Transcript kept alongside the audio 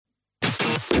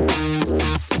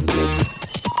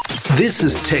This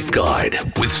is Tech Guide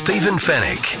with Stephen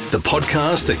Fennick, the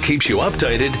podcast that keeps you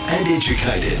updated and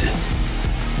educated.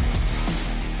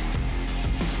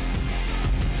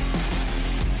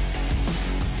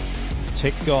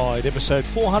 Tech Guide, episode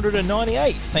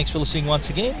 498. Thanks for listening once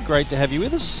again. Great to have you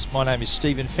with us. My name is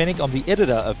Stephen Fennick. I'm the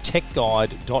editor of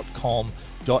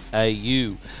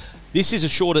techguide.com.au. This is a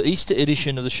shorter Easter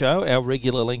edition of the show. Our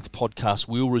regular length podcast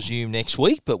will resume next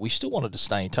week, but we still wanted to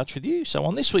stay in touch with you. So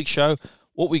on this week's show,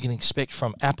 what we can expect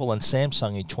from Apple and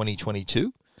Samsung in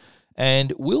 2022,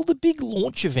 and will the big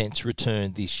launch events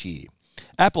return this year?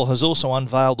 Apple has also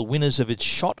unveiled the winners of its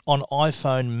Shot on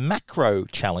iPhone Macro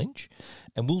Challenge,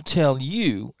 and we'll tell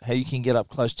you how you can get up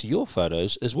close to your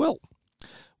photos as well.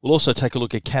 We'll also take a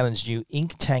look at Canon's new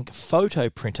Inktank photo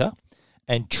printer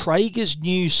and Traeger's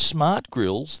new smart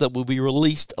grills that will be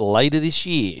released later this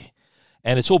year.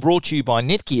 And it's all brought to you by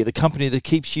Netgear, the company that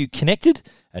keeps you connected,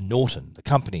 and Norton, the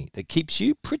company that keeps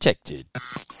you protected.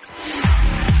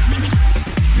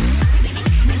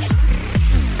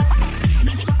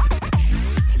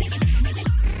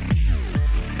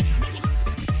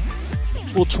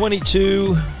 Well,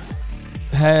 2022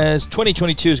 has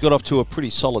got off to a pretty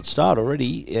solid start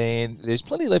already, and there's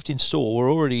plenty left in store.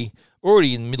 We're already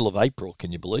in the middle of April,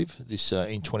 can you believe this,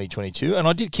 in 2022? And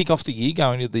I did kick off the year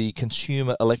going to the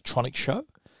Consumer Electronics Show.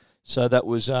 So that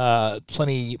was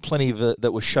plenty of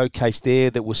that was showcased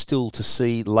there that was still to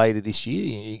see later this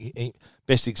year.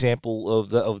 Best example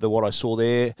of the what I saw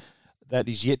there that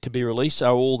is yet to be released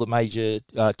are all the major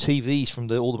TVs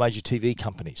from all the major TV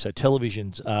companies. So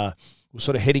televisions we're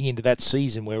sort of heading into that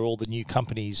season where all the new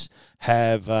companies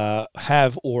have or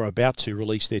are about to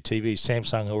release their TVs.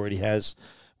 Samsung already has.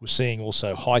 We're seeing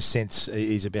also Hisense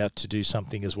is about to do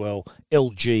something as well.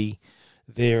 LG,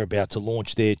 they're about to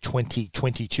launch their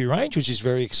 2022 range, which is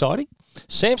very exciting.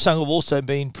 Samsung have also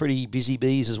been pretty busy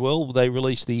bees as well. They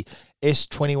released the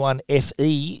S21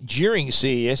 FE during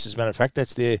CES, as a matter of fact.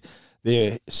 That's their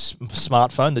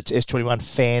smartphone, the S21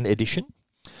 Fan Edition.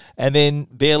 And then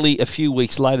barely a few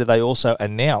weeks later, they also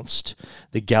announced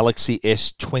the Galaxy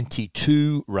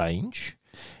S22 range.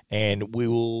 And we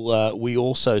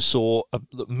also saw, a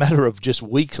matter of just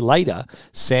weeks later,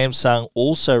 Samsung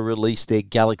also released their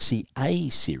Galaxy A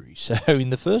series. So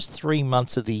in the first 3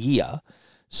 months of the year,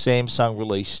 Samsung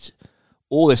released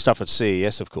all their stuff at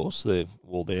CES, of course. They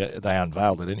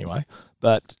unveiled it anyway.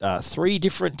 But 3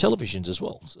 different televisions as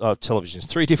well. 3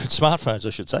 different smartphones,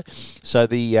 I should say. So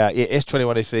the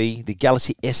S21 FE, the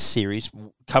Galaxy S series,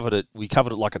 we covered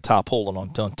it like a tarpaulin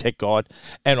on Tech Guide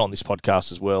and on this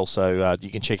podcast as well. So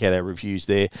you can check out our reviews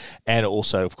there. And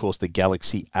also, of course, the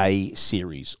Galaxy A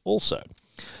series also.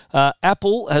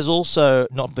 Apple has also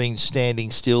not been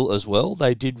standing still as well.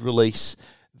 They did release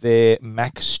their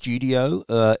Mac Studio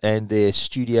and their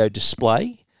Studio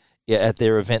Display at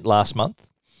their event last month.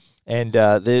 And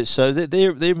they're sort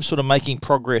of making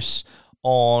progress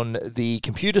on the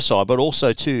computer side, but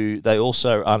also too they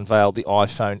also unveiled the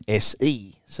iPhone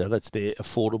SE, so that's their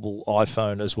affordable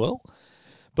iPhone as well.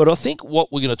 But I think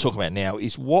what we're going to talk about now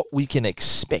is what we can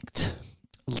expect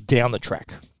down the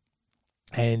track.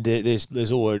 And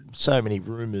there's already so many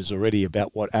rumors already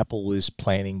about what Apple is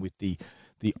planning with the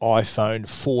iPhone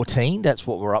 14. That's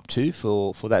what we're up to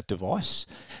for that device.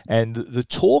 And the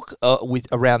talk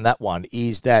around that one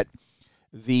is that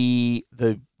the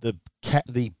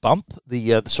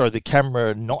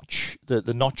camera notch,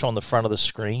 the notch on the front of the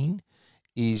screen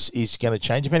is going to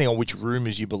change, depending on which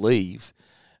rumors you believe.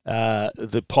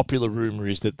 The popular rumor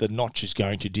is that the notch is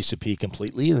going to disappear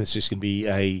completely, and it's just going to be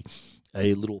a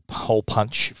little hole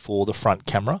punch for the front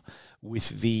camera,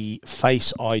 with the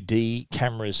Face ID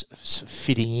cameras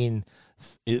fitting in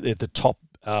at the top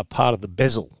part of the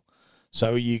bezel.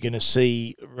 So you're going to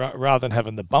see, rather than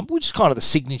having the bump, which is kind of the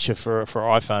signature for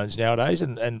iPhones nowadays,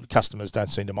 and customers don't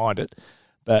seem to mind it,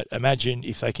 but imagine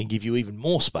if they can give you even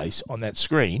more space on that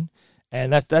screen,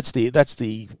 and that's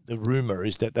the rumor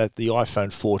is that the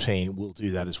iPhone 14 will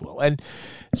do that as well. And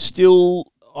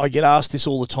still, I get asked this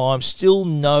all the time, still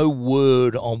no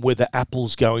word on whether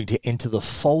Apple's going to enter the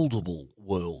foldable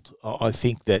world. I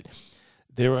think that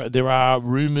there are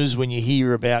rumors when you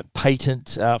hear about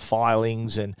patent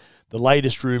filings, and the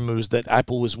latest rumor is that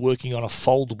Apple was working on a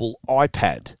foldable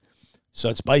iPad. So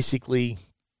it's basically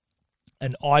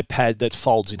an iPad that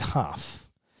folds in half.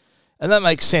 And that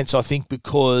makes sense, I think,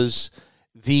 because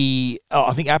I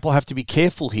think Apple have to be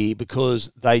careful here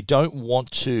because they don't want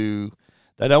to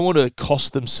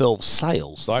cost themselves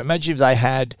sales. So imagine if they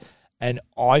had an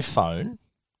iPhone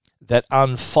that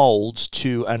unfolds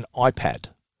to an iPad,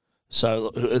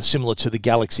 so similar to the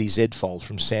Galaxy Z Fold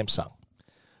from Samsung.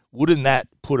 Wouldn't that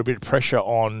put a bit of pressure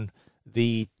on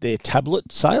their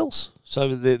tablet sales.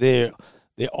 So their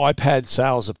iPad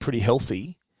sales are pretty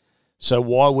healthy. So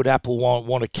why would Apple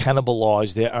want to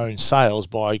cannibalise their own sales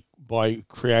by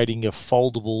creating a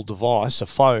foldable device, a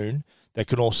phone that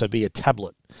can also be a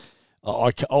tablet?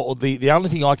 The only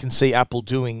thing I can see Apple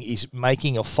doing is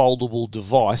making a foldable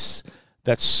device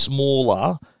that's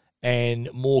smaller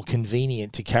and more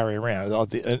convenient to carry around.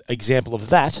 An example of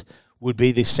that would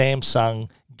be the Samsung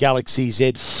Galaxy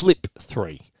Z Flip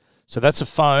 3. So that's a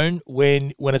phone,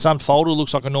 when it's unfolded, it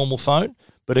looks like a normal phone,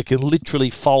 but it can literally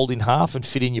fold in half and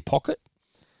fit in your pocket.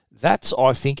 That's,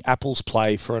 I think, Apple's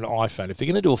play for an iPhone. If they're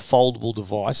going to do a foldable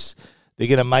device, they're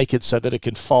going to make it so that it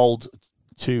can fold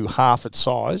to half its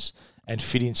size and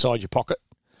fit inside your pocket.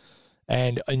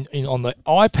 And on the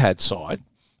iPad side,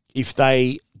 if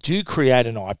they do create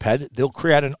an iPad, they'll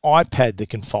create an iPad that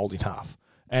can fold in half.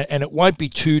 And it won't be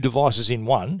two devices in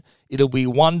one. It'll be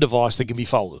one device that can be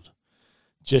folded,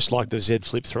 just like the Z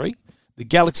Flip 3. The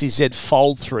Galaxy Z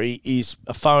Fold 3 is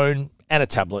a phone and a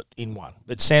tablet in one.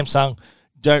 But Samsung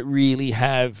don't really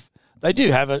have... They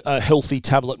do have a healthy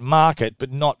tablet market,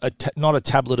 but not a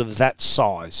tablet of that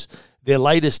size. Their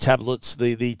latest tablets,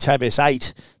 the Tab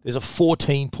S8, there's a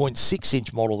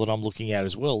 14.6-inch model that I'm looking at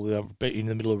as well. In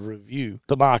the middle of a review.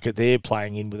 The market they're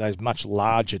playing in with those much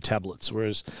larger tablets,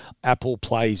 whereas Apple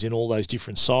plays in all those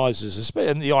different sizes,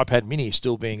 and the iPad mini is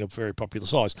still being a very popular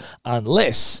size,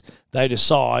 unless they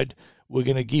decide we're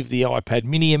going to give the iPad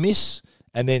mini a miss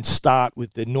and then start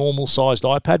with the normal-sized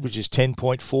iPad, which is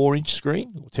 10.4-inch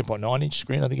screen, or 10.9-inch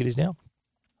screen, I think it is now,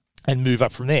 and move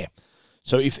up from there.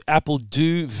 So if Apple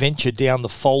do venture down the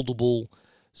foldable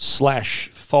slash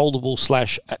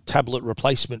tablet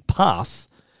replacement path,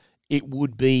 it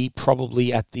would be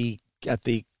probably at the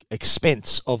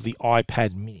expense of the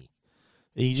iPad mini.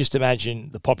 You just imagine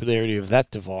the popularity of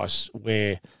that device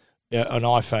where an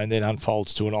iPhone then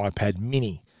unfolds to an iPad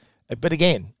mini. But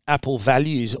again, Apple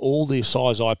values all the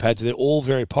size iPads. They're all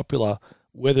very popular.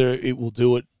 Whether it will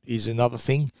do it is another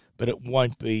thing, but it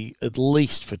won't be at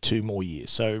least for 2 more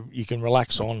years. So you can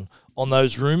relax on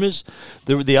those rumours.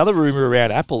 The other rumour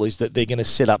around Apple is that they're going to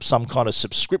set up some kind of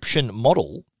subscription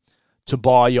model to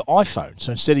buy your iPhone.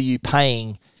 So instead of you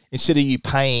paying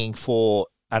for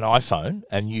an iPhone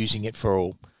and using it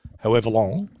for however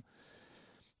long,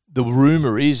 the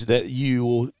rumour is that you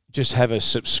will just have a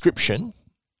subscription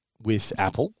with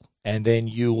Apple, and then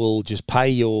you will just pay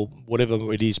your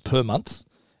whatever it is per month.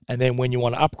 And then when you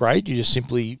want to upgrade, you just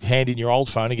simply hand in your old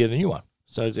phone and get a new one.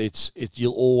 So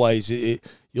you'll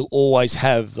always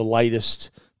have the latest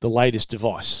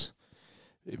device.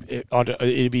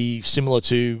 It'd be similar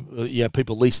to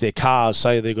people lease their cars.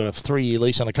 Say they've got a 3-year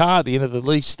lease on a car. At the end of the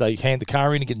lease, they hand the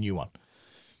car in and get a new one.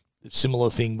 A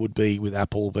similar thing would be with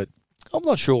Apple, but I'm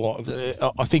not sure.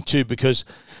 I think too, because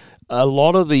a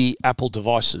lot of the Apple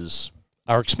devices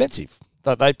are expensive.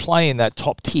 They play in that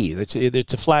top tier. It's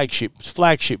a flagship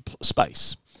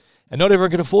space, and not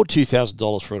everyone can afford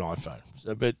 $2,000 for an iPhone.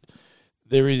 So, but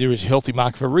there is a healthy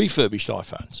market for refurbished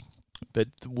iPhones. But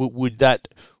would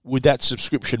that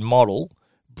subscription model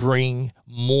bring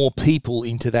more people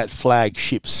into that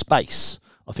flagship space?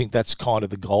 I think that's kind of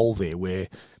the goal there, where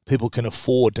people can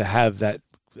afford to have that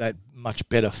much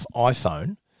better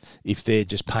iPhone if they're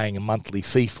just paying a monthly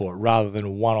fee for it rather than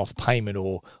a one-off payment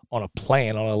or on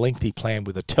a lengthy plan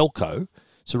with a telco.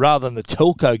 So rather than the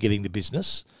telco getting the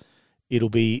business, it'll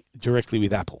be directly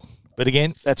with Apple. But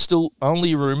again, that's still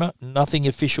only a rumour, nothing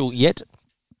official yet.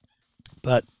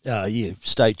 But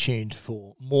stay tuned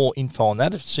for more info on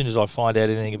that. As soon as I find out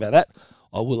anything about that,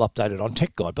 I will update it on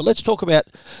Tech Guide. But let's talk about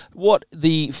what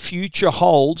the future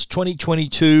holds.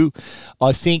 2022,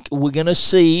 I think we're going to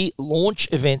see launch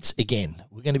events again.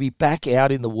 We're going to be back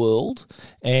out in the world.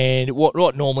 And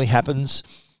what normally happens,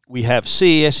 we have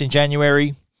CES in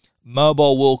January,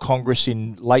 Mobile World Congress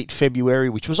in late February,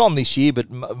 which was on this year, but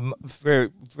very,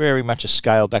 very much a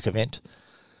scaled-back event.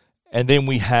 And then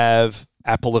we have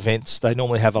Apple events. They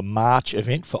normally have a March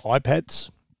event for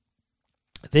iPads.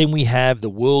 Then we have the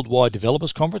Worldwide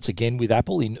Developers Conference, again with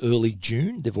Apple, in early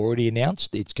June. They've already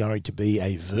announced it's going to be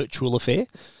a virtual affair.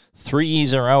 3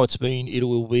 years in a row it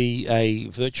will be a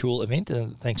virtual event,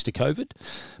 thanks to COVID.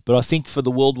 But I think for the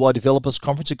Worldwide Developers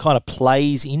Conference, it kind of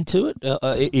plays into it.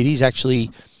 It is actually,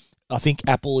 I think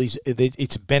Apple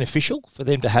it's beneficial for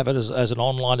them to have it as an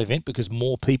online event because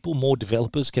more people, more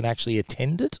developers can actually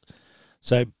attend it.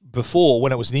 So before,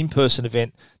 when it was an in-person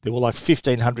event, there were like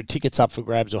 1,500 tickets up for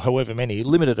grabs or however many,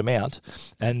 limited amount,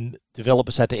 and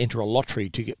developers had to enter a lottery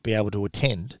to be able to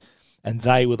attend. And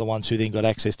they were the ones who then got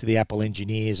access to the Apple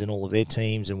engineers and all of their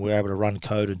teams and were able to run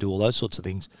code and do all those sorts of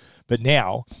things. But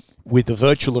now, with the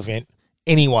virtual event,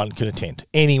 anyone can attend,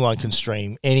 anyone can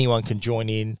stream, anyone can join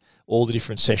in all the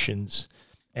different sessions.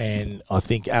 And I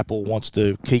think Apple wants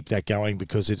to keep that going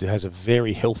because it has a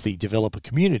very healthy developer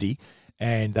community,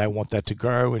 and they want that to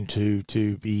grow and to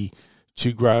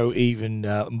grow even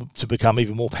to become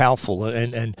even more powerful,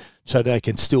 and so they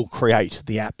can still create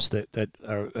the apps that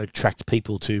attract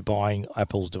people to buying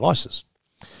Apple's devices.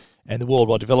 And the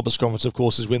Worldwide Developers Conference, of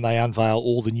course, is when they unveil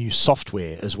all the new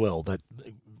software as well that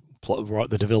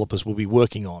the developers will be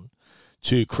working on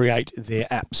to create their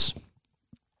apps.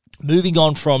 Moving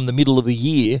on from the middle of the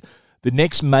year, the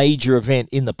next major event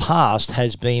in the past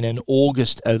has been an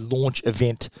August launch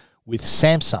event with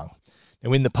Samsung.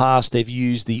 Now, in the past, they've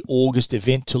used the August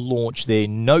event to launch their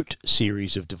Note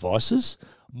series of devices.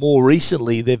 More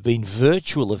recently, there have been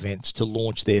virtual events to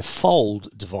launch their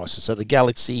Fold devices, so the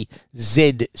Galaxy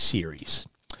Z series.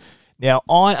 Now,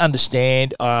 I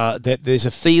understand that there's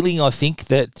a feeling, I think,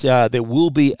 that there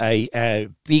will be a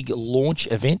big launch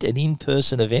event, an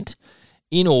in-person event,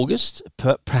 in August,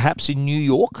 perhaps in New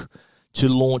York, to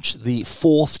launch the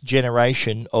 4th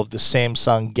generation of the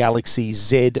Samsung Galaxy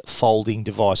Z folding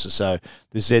devices. So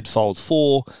the Z Fold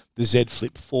 4, the Z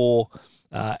Flip 4,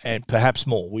 and perhaps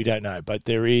more. We don't know. But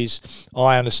there is,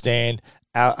 I understand,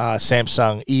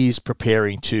 Samsung is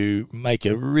preparing to make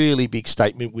a really big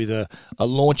statement with a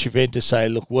launch event to say,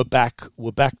 look, we're back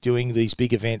doing these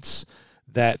big events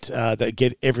that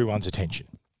get everyone's attention.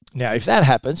 Now, if that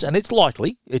happens, and it's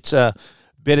likely, it's a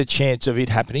better chance of it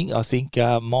happening. I think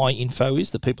my info is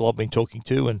the people I've been talking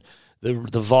to, and the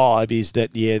vibe is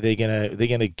that they're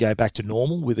gonna go back to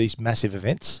normal with these massive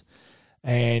events.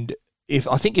 And if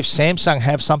Samsung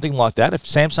have something like that, if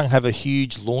Samsung have a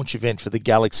huge launch event for the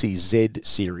Galaxy Z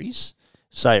series,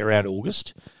 say around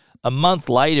August, a month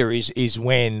later is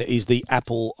the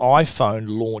Apple iPhone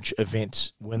launch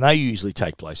events when they usually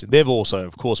take place, and they've also,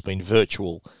 of course, been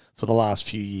virtual for the last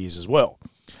few years as well.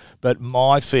 But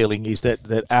my feeling is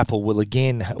that Apple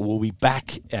will be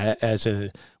back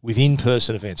with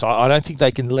in-person events. I don't think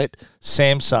they can let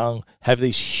Samsung have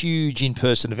these huge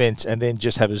in-person events and then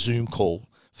just have a Zoom call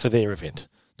for their event,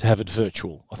 to have it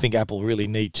virtual. I think Apple really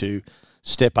need to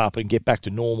step up and get back to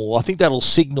normal. I think that'll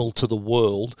signal to the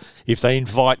world, if they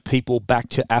invite people back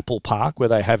to Apple Park where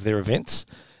they have their events,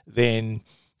 then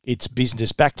it's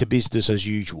back to business as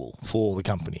usual for the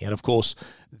company. And of course,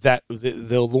 that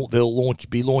they'll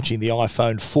be launching the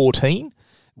iPhone 14.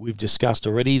 We've discussed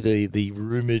already the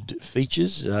rumored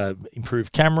features: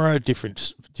 improved camera,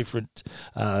 different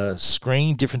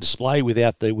screen, different display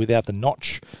without the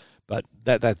notch. But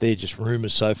that they're just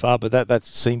rumors so far. But that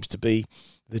seems to be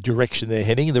the direction they're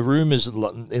heading. The rumors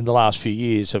in the last few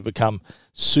years have become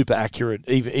super accurate,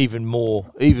 even more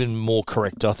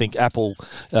correct. I think Apple,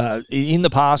 in the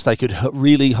past, they could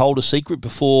really hold a secret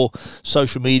before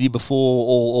social media,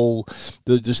 before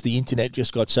the internet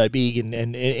just got so big and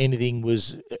anything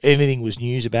was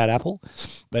news about Apple.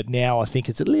 But now I think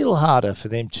it's a little harder for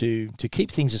them to keep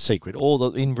things a secret.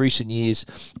 In recent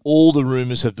years, all the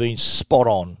rumors have been spot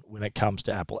on when it comes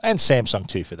to Apple, and Samsung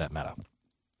too, for that matter.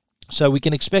 So we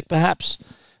can expect perhaps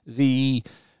the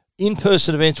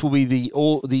in-person events will be the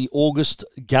August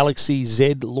Galaxy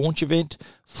Z launch event,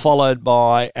 followed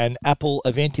by an Apple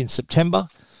event in September.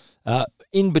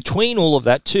 In between all of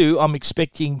that too, I'm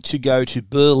expecting to go to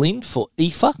Berlin for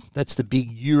IFA. That's the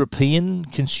big European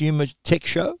consumer tech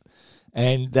show.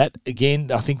 And that,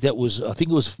 again, I think it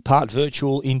was part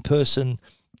virtual, in person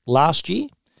last year.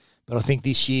 But I think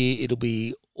this year it'll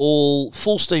be all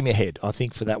full steam ahead, I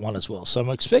think, for that one as well. So I'm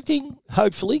expecting,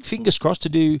 hopefully, fingers crossed,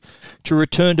 to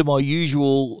return to my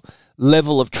usual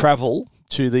level of travel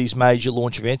to these major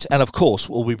launch events. And, of course,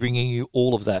 we'll be bringing you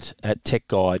all of that at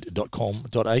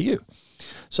techguide.com.au.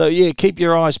 So, yeah, keep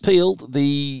your eyes peeled.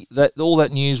 All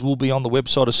that news will be on the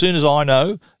website. As soon as I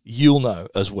know, you'll know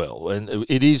as well. And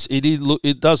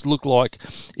it does look like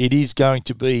it is going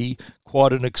to be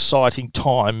quite an exciting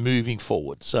time moving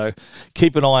forward. So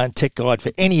keep an eye on Tech Guide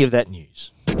for any of that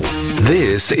news.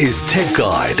 This is Tech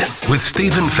Guide with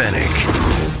Stephen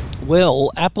Fennick.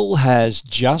 Well, Apple has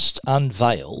just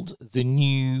unveiled the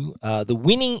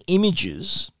winning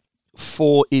images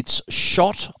for its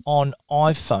Shot on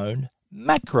iPhone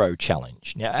macro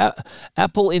challenge. Now,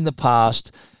 Apple in the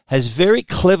past has very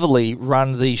cleverly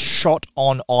run these Shot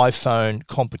on iPhone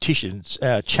competitions,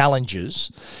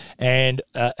 challenges, and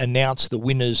announced the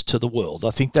winners to the world.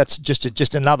 I think that's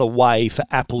just another way for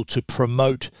Apple to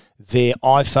promote their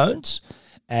iPhones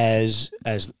as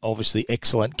obviously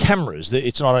excellent cameras.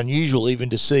 It's not unusual even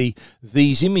to see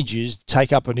these images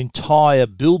take up an entire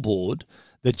billboard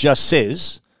that just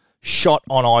says shot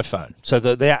on iPhone. So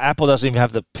the Apple doesn't even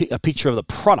have a picture of the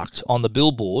product on the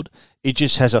billboard. It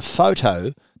just has a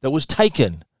photo that was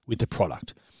taken with the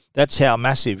product. That's how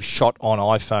massive shot on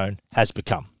iPhone has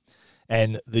become.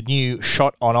 And the new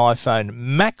shot on iPhone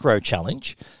macro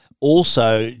challenge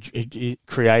also it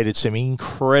created some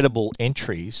incredible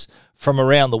entries from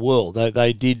around the world.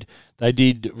 They did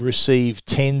receive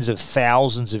tens of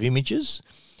thousands of images,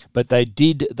 but they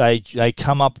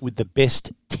come up with the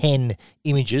best 10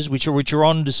 images, which are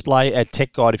on display at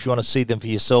Tech Guide if you want to see them for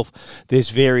yourself. There's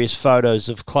various photos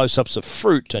of close-ups of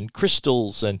fruit and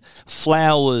crystals and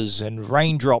flowers and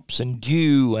raindrops and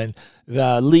dew and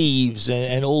leaves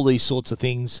and all these sorts of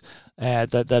things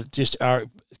that just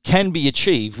can be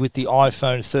achieved with the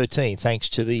iPhone 13 thanks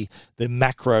to the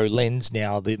macro lens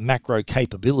now, the macro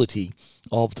capability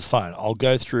of the phone. I'll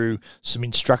go through some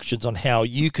instructions on how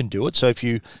you can do it. So if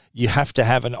you have to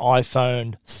have an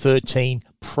iPhone 13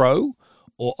 Pro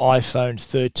or iPhone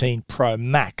 13 Pro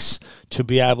Max to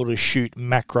be able to shoot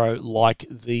macro like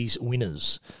these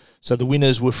winners. So the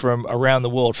winners were from around the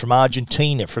world, from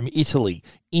Argentina, from Italy,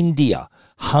 India,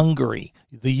 Hungary,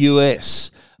 the US.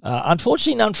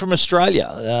 Unfortunately, none from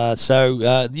Australia.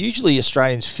 So usually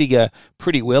Australians figure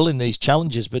pretty well in these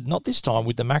challenges, but not this time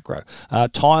with the macro.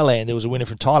 Thailand, there was a winner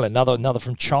from Thailand, another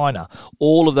from China.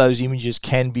 All of those images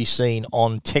can be seen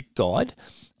on Tech Guide,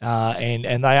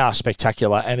 and they are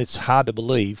spectacular, and it's hard to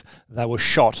believe they were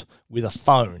shot with a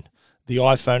phone, the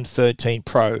iPhone 13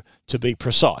 Pro to be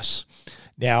precise.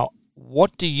 Now,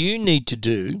 what do you need to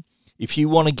do if you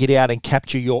want to get out and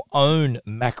capture your own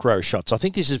macro shots? I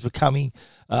think this is becoming,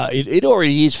 it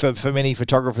already is for many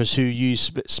photographers who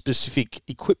use specific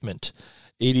equipment.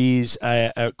 It is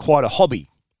quite a hobby.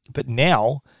 But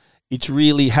now it's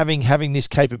really having this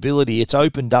capability. It's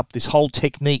opened up this whole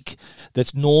technique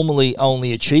that's normally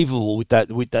only achievable with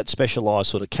that specialized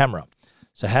sort of camera.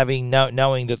 So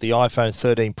knowing that the iPhone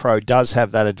 13 Pro does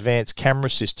have that advanced camera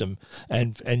system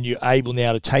and you're able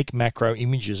now to take macro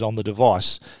images on the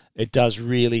device, it does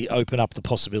really open up the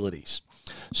possibilities.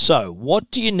 So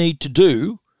what do you need to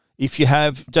do if you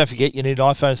have, don't forget, you need an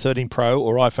iPhone 13 Pro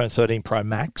or iPhone 13 Pro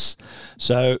Max.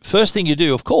 So first thing you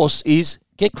do, of course, is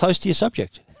get close to your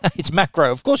subject. It's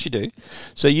macro, of course you do.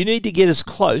 So you need to get as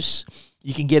close.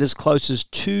 You can get as close as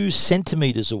 2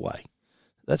 centimeters away.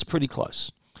 That's pretty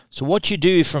close. So what you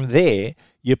do from there,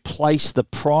 you place the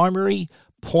primary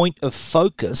point of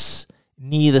focus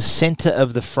near the center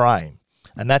of the frame.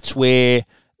 And that's where,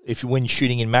 when you're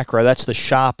shooting in macro, that's the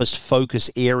sharpest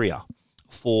focus area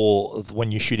for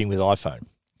when you're shooting with iPhone.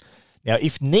 Now,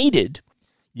 if needed,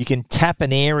 you can tap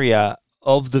an area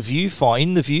of the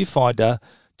viewfinder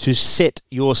to set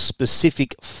your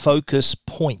specific focus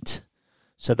point.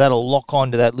 So that'll lock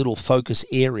onto that little focus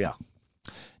area.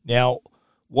 Now,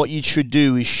 what you should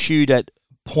do is shoot at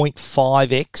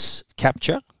 0.5x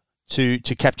capture to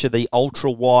capture the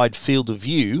ultra-wide field of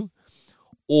view,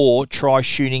 or try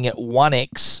shooting at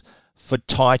 1x for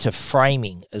tighter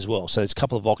framing as well. So there's a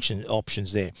couple of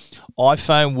options there.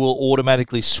 iPhone will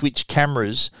automatically switch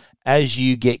cameras as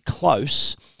you get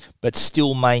close, but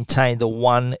still maintain the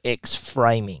 1x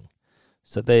framing.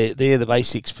 So they're the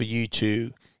basics for you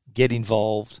to get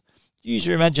involved. Use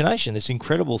your imagination. There's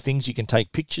incredible things you can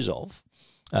take pictures of.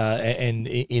 And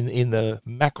in the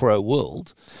macro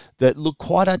world that look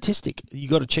quite artistic. You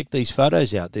got to check these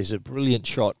photos out. There's a brilliant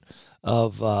shot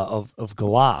of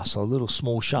glass, little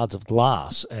small shards of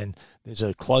glass, and there's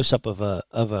a close up of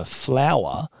a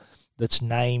flower that's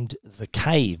named the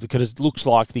cave because it looks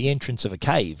like the entrance of a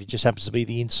cave. It just happens to be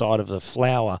the inside of the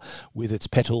flower with its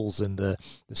petals and the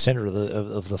center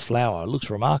of the flower. It looks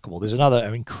remarkable. There's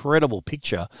another incredible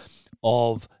picture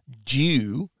of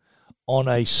dew on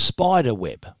a spider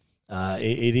web.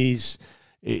 It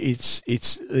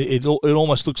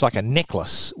almost looks like a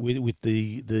necklace with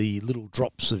the little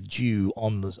drops of dew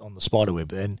on the spider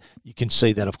web, and you can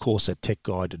see that, of course, at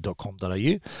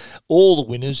techguide.com.au. All the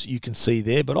winners you can see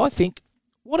there, but I think,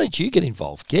 why don't you get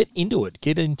involved? Get into it.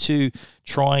 Get into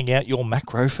trying out your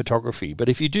macro photography. But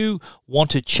if you do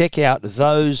want to check out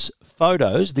those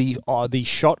photos, the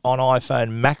shot on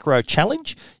iPhone macro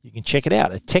challenge, you can check it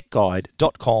out at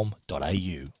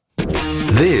techguide.com.au.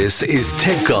 This is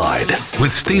Tech Guide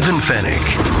with Stephen Fennick.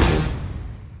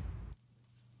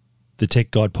 The Tech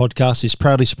Guide podcast is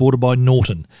proudly supported by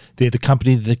Norton. They're the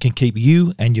company that can keep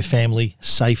you and your family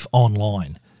safe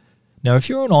online. Now, if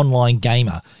you're an online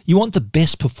gamer, you want the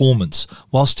best performance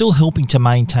while still helping to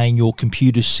maintain your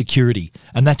computer's security,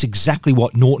 and that's exactly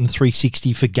what Norton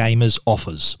 360 for Gamers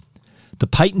offers. The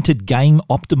patented Game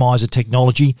Optimizer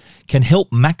technology can help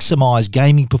maximize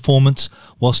gaming performance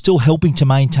while still helping to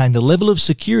maintain the level of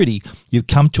security you've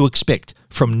come to expect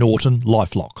from Norton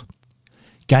LifeLock.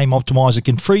 Game Optimizer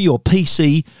can free your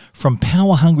PC from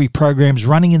power-hungry programs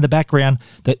running in the background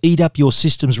that eat up your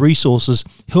system's resources,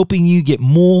 helping you get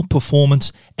more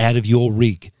performance out of your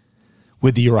rig.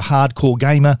 Whether you're a hardcore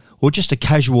gamer or just a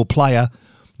casual player,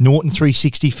 Norton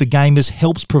 360 for Gamers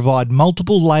helps provide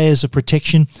multiple layers of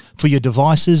protection for your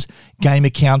devices, game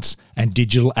accounts, and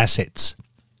digital assets.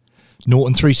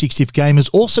 Norton 360 for Gamers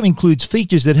also includes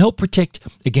features that help protect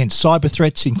against cyber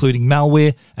threats, including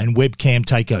malware and webcam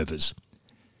takeovers.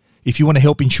 If you want to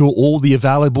help ensure all the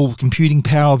available computing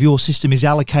power of your system is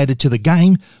allocated to the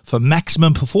game for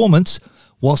maximum performance,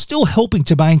 while still helping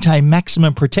to maintain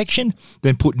maximum protection,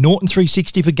 then put Norton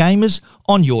 360 for Gamers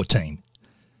on your team.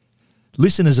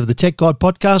 Listeners of the Tech Guide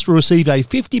podcast will receive a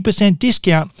 50%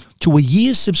 discount to a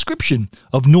year's subscription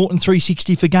of Norton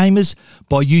 360 for Gamers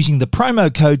by using the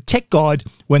promo code TechGuide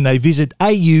when they visit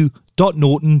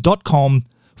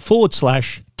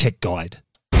au.norton.com/TechGuide.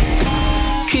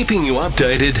 Keeping you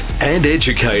updated and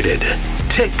educated.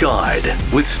 Tech Guide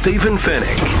with Stephen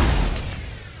Fennick.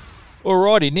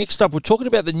 Alrighty, next up we're talking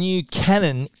about the new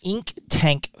Canon Ink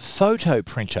Tank photo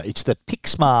printer. It's the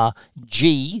Pixma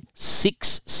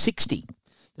G660.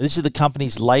 This is the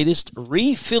company's latest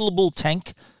refillable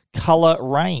tank colour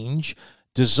range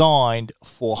designed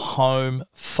for home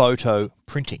photo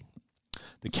printing.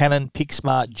 The Canon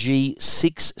Pixma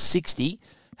G660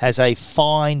 has a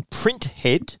fine print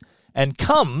head and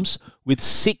comes with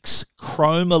 6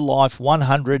 ChromaLife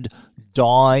 100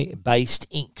 dye-based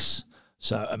inks.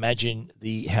 So imagine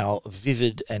how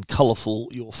vivid and colourful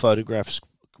your photographs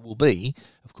will be.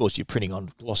 Of course, you're printing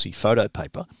on glossy photo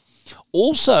paper.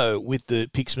 Also, with the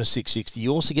Pixma 660,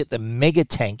 you also get the Mega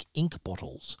Tank ink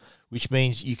bottles, which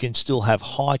means you can still have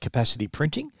high-capacity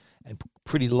printing and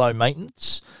pretty low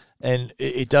maintenance. And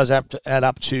it does add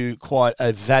up to quite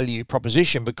a value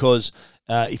proposition because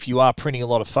if you are printing a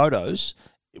lot of photos,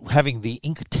 having the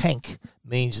ink tank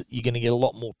means you're going to get a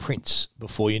lot more prints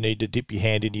before you need to dip your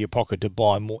hand into your pocket to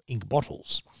buy more ink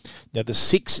bottles. Now, the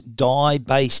 6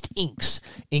 dye-based inks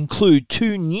include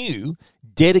 2 new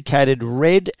dedicated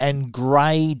red and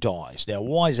grey dyes. Now,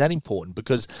 why is that important?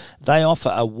 Because they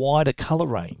offer a wider colour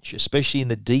range, especially in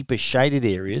the deeper shaded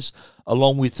areas,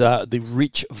 along with the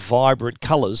rich, vibrant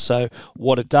colours. So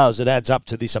what it does, it adds up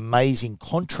to this amazing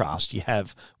contrast you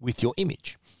have with your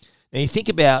image. Now, you think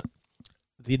about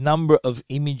the number of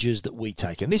images that we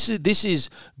take, and this is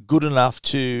good enough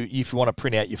to, if you want to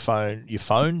print out your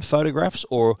phone photographs,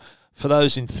 or for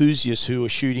those enthusiasts who are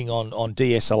shooting on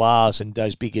DSLRs and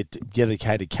those bigger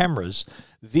dedicated cameras,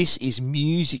 this is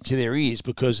music to their ears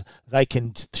because they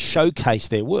can showcase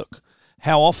their work.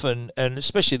 How often, and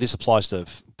especially this applies to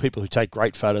people who take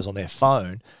great photos on their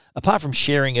phone, apart from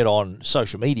sharing it on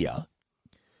social media,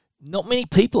 not many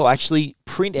people actually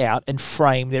print out and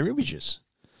frame their images.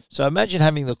 So imagine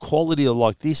having the quality of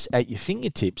like this at your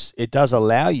fingertips. It does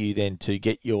allow you then to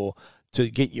get your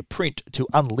print, to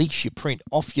unleash your print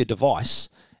off your device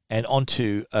and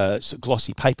onto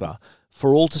glossy paper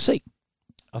for all to see.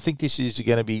 I think this is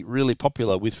going to be really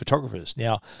popular with photographers.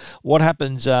 Now, what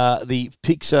happens, the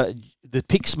Pixma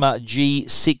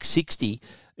G660,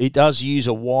 it does use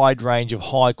a wide range of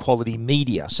high-quality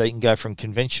media. So you can go from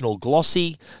conventional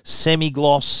glossy,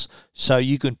 semi-gloss, so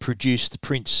you can produce the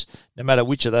prints. No matter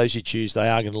which of those you choose, they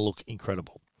are going to look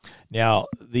incredible. Now,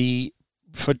 the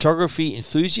photography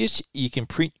enthusiasts, you can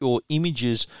print your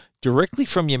images directly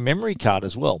from your memory card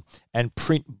as well and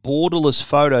print borderless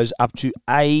photos up to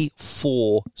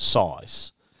A4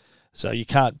 size. So you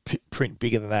can't print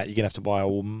bigger than that. You're going to have to buy a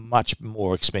much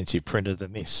more expensive printer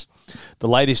than this. The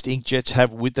latest inkjets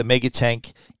have, with the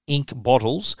Megatank ink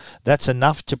bottles, that's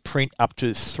enough to print up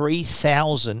to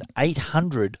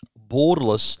 3,800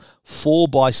 borderless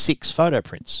 4x6 photo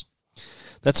prints.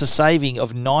 That's a saving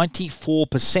of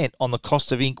 94% on the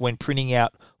cost of ink when printing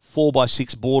out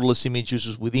 4x6 borderless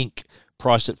images with ink,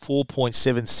 priced at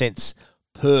 4.7 cents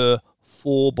per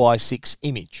 4x6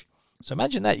 image. So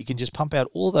imagine that. You can just pump out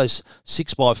all those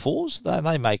 6x4s.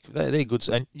 They're good.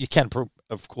 And you can,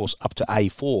 of course, up to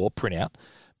A4 print out,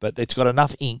 but it's got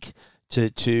enough ink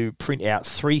to print out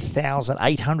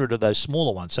 3,800 of those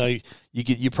smaller ones. So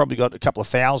you probably got a couple of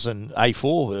thousand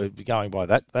A4 going by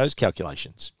those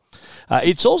calculations.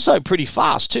 It's also pretty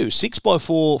fast too.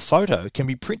 6x4 photo can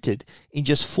be printed in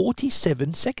just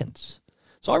 47 seconds.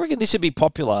 So I reckon this would be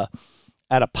popular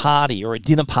at a party or a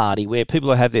dinner party where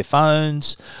people have their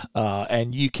phones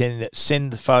and you can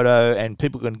send the photo and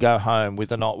people can go home with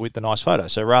the nice photo.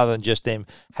 So rather than just them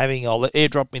having,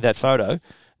 airdrop me that photo,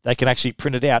 they can actually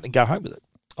print it out and go home with it.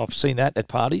 I've seen that at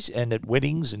parties and at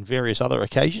weddings and various other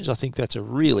occasions. I think that's a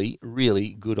really,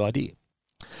 really good idea.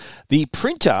 The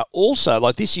printer also,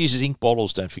 like this uses ink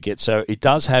bottles, don't forget, so it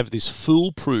does have this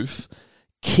foolproof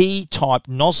key-type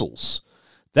nozzles.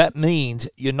 That means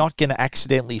you're not going to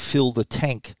accidentally fill a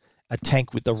tank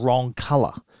with the wrong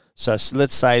colour. So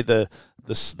let's say the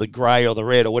grey or the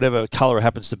red or whatever colour it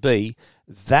happens to be,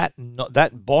 that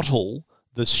bottle,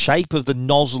 the shape of the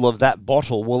nozzle of that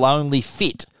bottle will only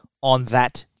fit on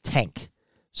that tank.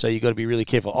 So you've got to be really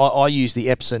careful. I use the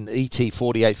Epson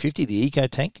ET4850, the Eco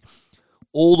Tank.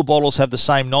 All the bottles have the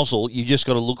same nozzle. You just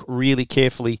got to look really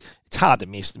carefully. It's hard to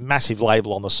miss. Massive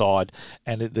label on the side,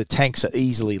 and the tanks are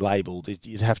easily labelled.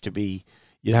 You'd have to be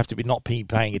not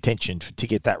paying attention to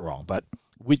get that wrong. But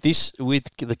with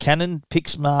the Canon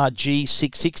PIXMA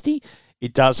G660,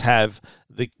 it does have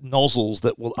the nozzles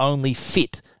that will only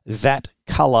fit that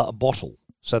colour bottle.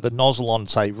 So the nozzle on,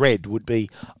 say, red would be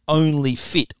only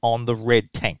fit on the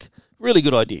red tank. Really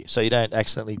good idea, so you don't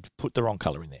accidentally put the wrong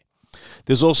colour in there.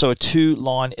 There's also a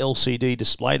 2-line LCD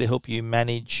display to help you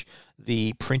manage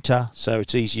the printer, so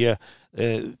it's easier.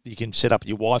 You can set up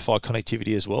your Wi-Fi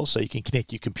connectivity as well, so you can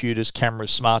connect your computers,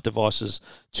 cameras, smart devices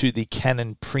to the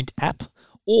Canon Print app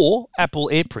or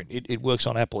Apple AirPrint. It works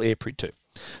on Apple AirPrint too.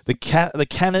 The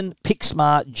Canon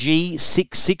PIXMA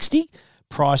G660,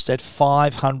 priced at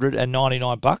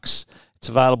 $599. It's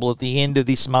available at the end of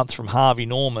this month from Harvey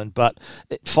Norman, but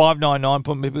at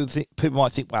 $599, people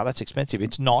might think, wow, that's expensive.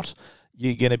 It's not.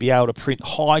 You're going to be able to print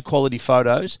high-quality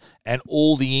photos and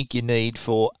all the ink you need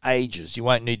for ages. You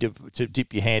won't need to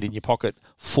dip your hand in your pocket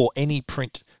for any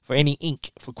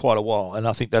ink for quite a while, and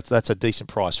I think that's a decent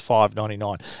price,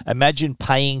 $599. Imagine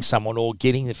paying someone or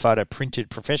getting the photo printed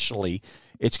professionally.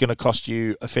 It's going to cost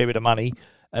you a fair bit of money.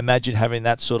 Imagine having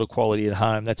that sort of quality at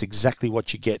home. That's exactly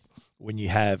what you get when you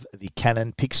have the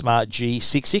Canon PIXMA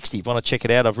G660. If you want to check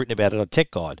it out, I've written about it on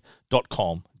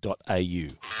techguide.com.au.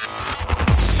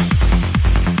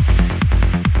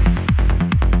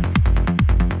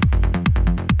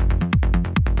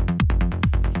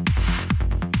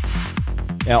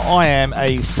 Now, I am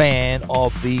a fan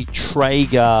of the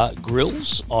Traeger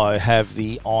grills. I have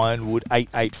the Ironwood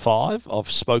 885. I've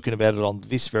spoken about it on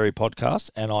this very podcast,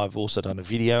 and I've also done a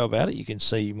video about it. You can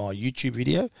see my YouTube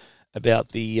video about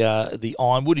the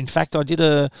Ironwood. In fact, I did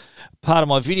a part of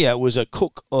my video was a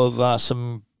cook of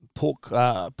some pork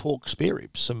spare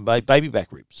ribs, some baby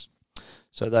back ribs.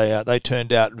 So they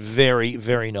turned out very,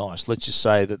 very nice. Let's just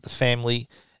say that the family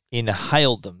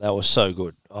inhaled them. They were so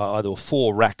good. There were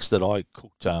 4 racks that I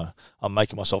cooked. I'm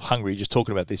making myself hungry just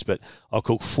talking about this, but I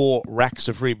cooked 4 racks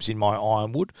of ribs in my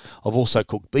Ironwood. I've also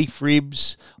cooked beef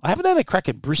ribs. I haven't had a crack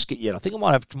at brisket yet. I think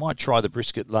I might try the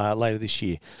brisket later this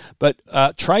year. But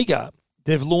Traeger,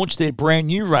 they've launched their brand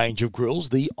new range of grills,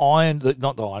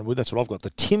 not the Ironwood, that's what I've got,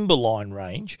 the Timberline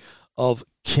range of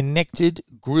connected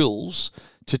grills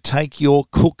to take your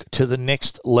cook to the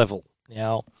next level.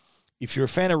 Now, if you're a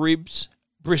fan of ribs,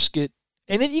 brisket,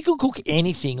 and then you can cook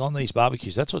anything on these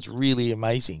barbecues. That's what's really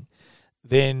amazing.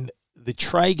 Then the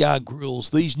Traeger grills,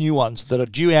 these new ones that are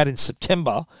due out in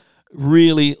September,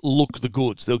 really look the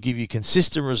goods. They'll give you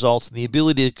consistent results and the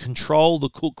ability to control the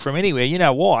cook from anywhere. You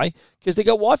know why? Because they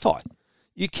got Wi-Fi.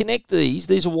 You connect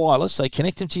these are wireless, they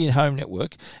connect them to your home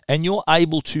network, and you're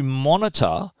able to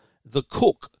monitor the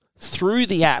cook through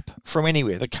the app from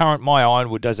anywhere. The current My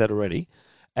Ironwood does that already.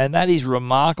 And that is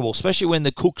remarkable, especially when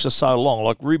the cooks are so long.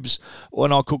 Like ribs,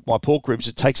 when I cook my pork ribs,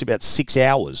 it takes about 6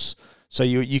 hours. So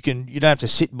you don't have to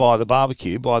sit by the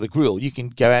barbecue, by the grill. You can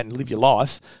go out and live your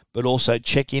life, but also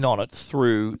check in on it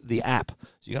through the app. So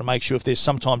you got to make sure if there's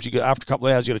sometimes after a couple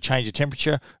of hours you got to change the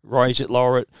temperature, raise it,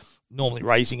 lower it. Normally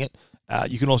raising it.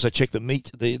 You can also check the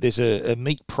meat. There's a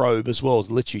meat probe as well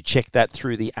that lets you check that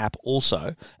through the app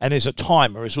also. And there's a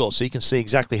timer as well, so you can see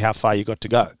exactly how far you got to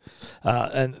go.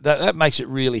 And that makes it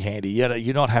really handy.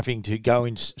 You're not having to go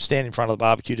and stand in front of the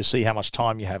barbecue to see how much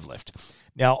time you have left.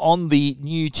 Now, on the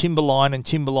new Timberline and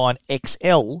Timberline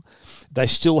XL, they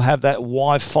still have that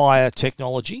Wi-Fi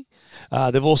technology.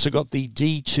 They've also got the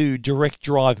D2 direct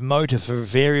drive motor for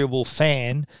variable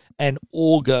fan and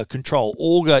auger control.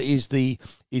 Auger is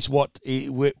what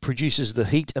produces the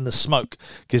heat and the smoke,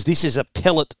 because this is a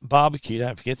pellet barbecue,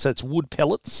 don't forget. So it's wood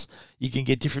pellets. You can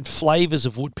get different flavors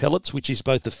of wood pellets, which is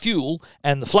both the fuel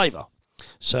and the flavor.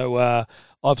 So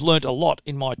I've learnt a lot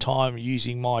in my time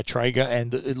using my Traeger,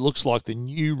 and it looks like the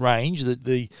new range,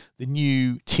 the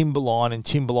new Timberline and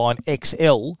Timberline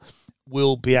XL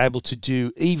will be able to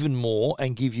do even more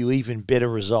and give you even better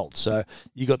results. So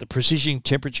you've got the precision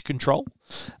temperature control.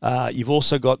 You've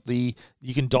also got you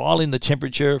can dial in the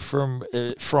temperature through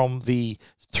the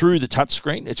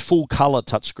touchscreen. It's full color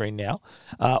touchscreen now.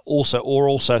 Also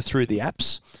through the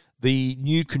apps. The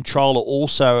new controller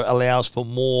also allows for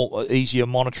easier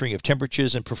monitoring of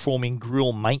temperatures and performing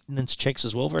grill maintenance checks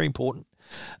as well. Very important.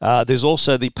 There's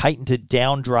also the patented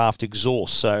downdraft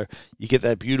exhaust, so you get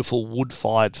that beautiful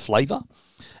wood-fired flavour.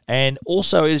 And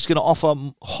also, it's going to offer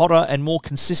hotter and more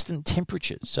consistent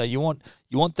temperatures. So you want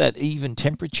that even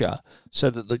temperature so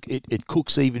that it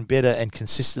cooks even better and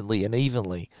consistently and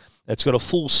evenly. It's got a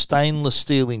full stainless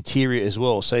steel interior as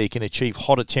well, so you can achieve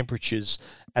hotter temperatures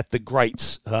at the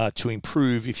grates to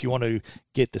improve if you want to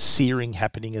get the searing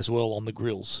happening as well on the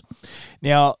grills.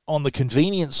 Now, on the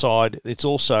convenience side, it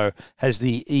also has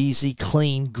the easy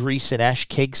clean grease and ash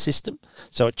keg system.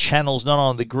 So it channels not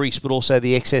only the grease but also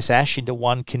the excess ash into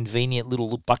one convenient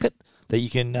little bucket that you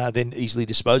can then easily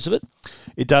dispose of it.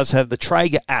 It does have the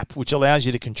Traeger app, which allows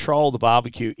you to control the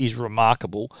barbecue, is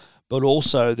remarkable. But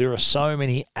also there are so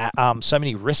many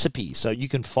recipes, so you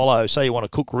can follow. Say you want to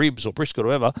cook ribs or brisket or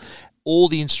whatever, all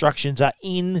the instructions are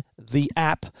in the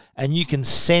app, and you can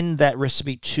send that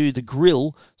recipe to the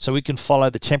grill so it can follow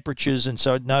the temperatures, and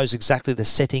so it knows exactly the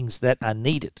settings that are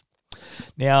needed.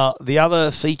 Now, the other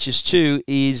features too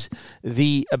is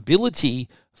the ability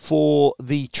for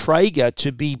the Traeger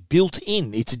to be built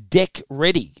in. It's deck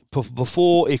ready.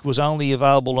 Before, it was only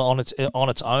available on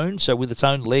its own, so with its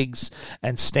own legs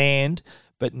and stand.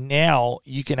 But now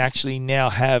you can actually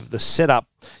have the setup.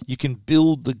 You can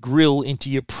build the grill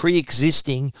into your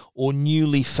pre-existing or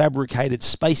newly fabricated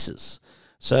spaces.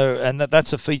 So, and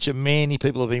that's a feature many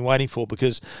people have been waiting for,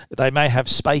 because they may have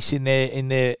space in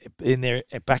their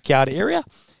backyard area,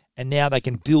 and now they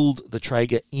can build the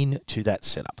Traeger into that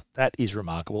setup. That is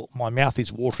remarkable. My mouth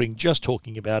is watering just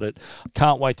talking about it.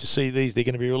 Can't wait to see these. They're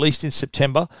going to be released in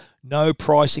September. No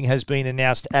pricing has been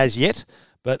announced as yet,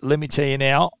 but let me tell you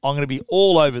now, I'm going to be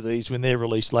all over these when they're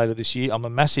released later this year. I'm a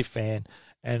massive fan,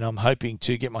 and I'm hoping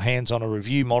to get my hands on a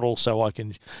review model so I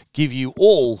can give you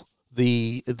all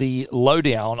the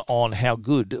lowdown on how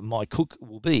good my cook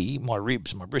will be, my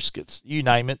ribs, my briskets, you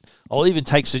name it. I'll even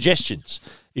take suggestions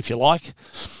if you like.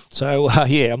 So,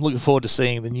 I'm looking forward to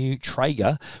seeing the new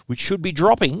Traeger, which should be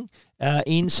dropping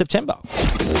in September.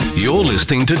 You're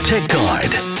listening to Tech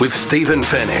Guide with Stephen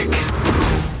Fennick.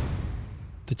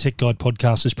 The Tech Guide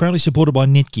podcast is proudly supported by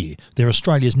Netgear. They're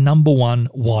Australia's #1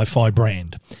 Wi-Fi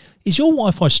brand. Is your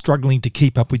Wi-Fi struggling to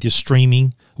keep up with your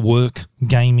streaming, work,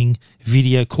 gaming,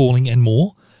 video calling and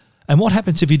more? And what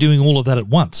happens if you're doing all of that at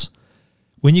once?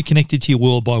 When you're connected to your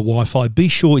world by Wi-Fi, be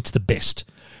sure it's the best.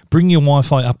 Bring your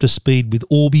Wi-Fi up to speed with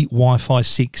Orbi Wi-Fi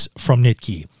 6 from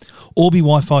Netgear. Orbi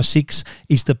Wi-Fi 6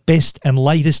 is the best and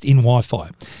latest in Wi-Fi.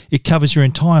 It covers your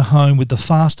entire home with the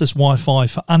fastest Wi-Fi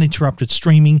for uninterrupted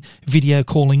streaming, video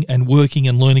calling and working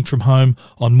and learning from home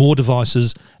on more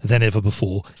devices than ever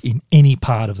before in any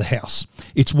part of the house.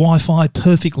 It's Wi-Fi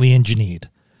perfectly engineered.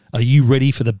 Are you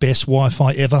ready for the best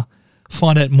Wi-Fi ever?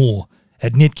 Find out more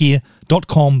at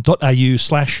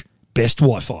netgear.com.au/best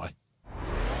Wi-Fi.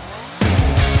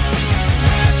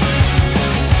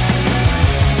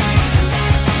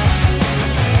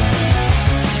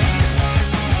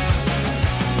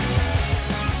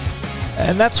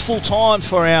 And that's full time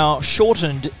for our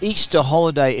shortened Easter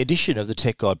holiday edition of the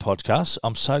Tech Guide podcast.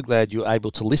 I'm so glad you're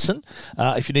able to listen.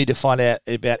 If you need to find out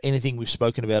about anything we've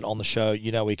spoken about on the show,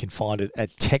 you know we can find it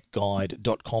at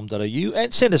techguide.com.au,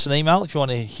 and send us an email if you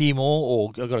want to hear more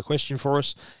or got a question for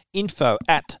us,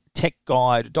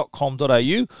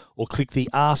 info@techguide.com.au, or click the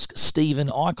Ask Stephen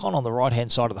icon on the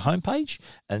right-hand side of the homepage,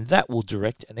 and that will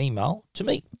direct an email to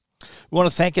me. We want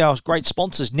to thank our great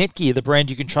sponsors, Netgear, the brand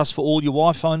you can trust for all your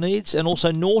Wi-Fi needs, and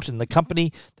also Norton, the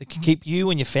company that can keep you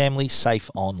and your family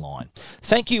safe online.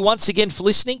 Thank you once again for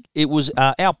listening. It was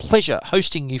our pleasure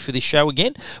hosting you for this show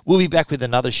again. We'll be back with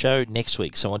another show next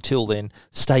week. So until then,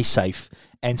 stay safe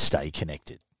and stay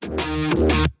connected.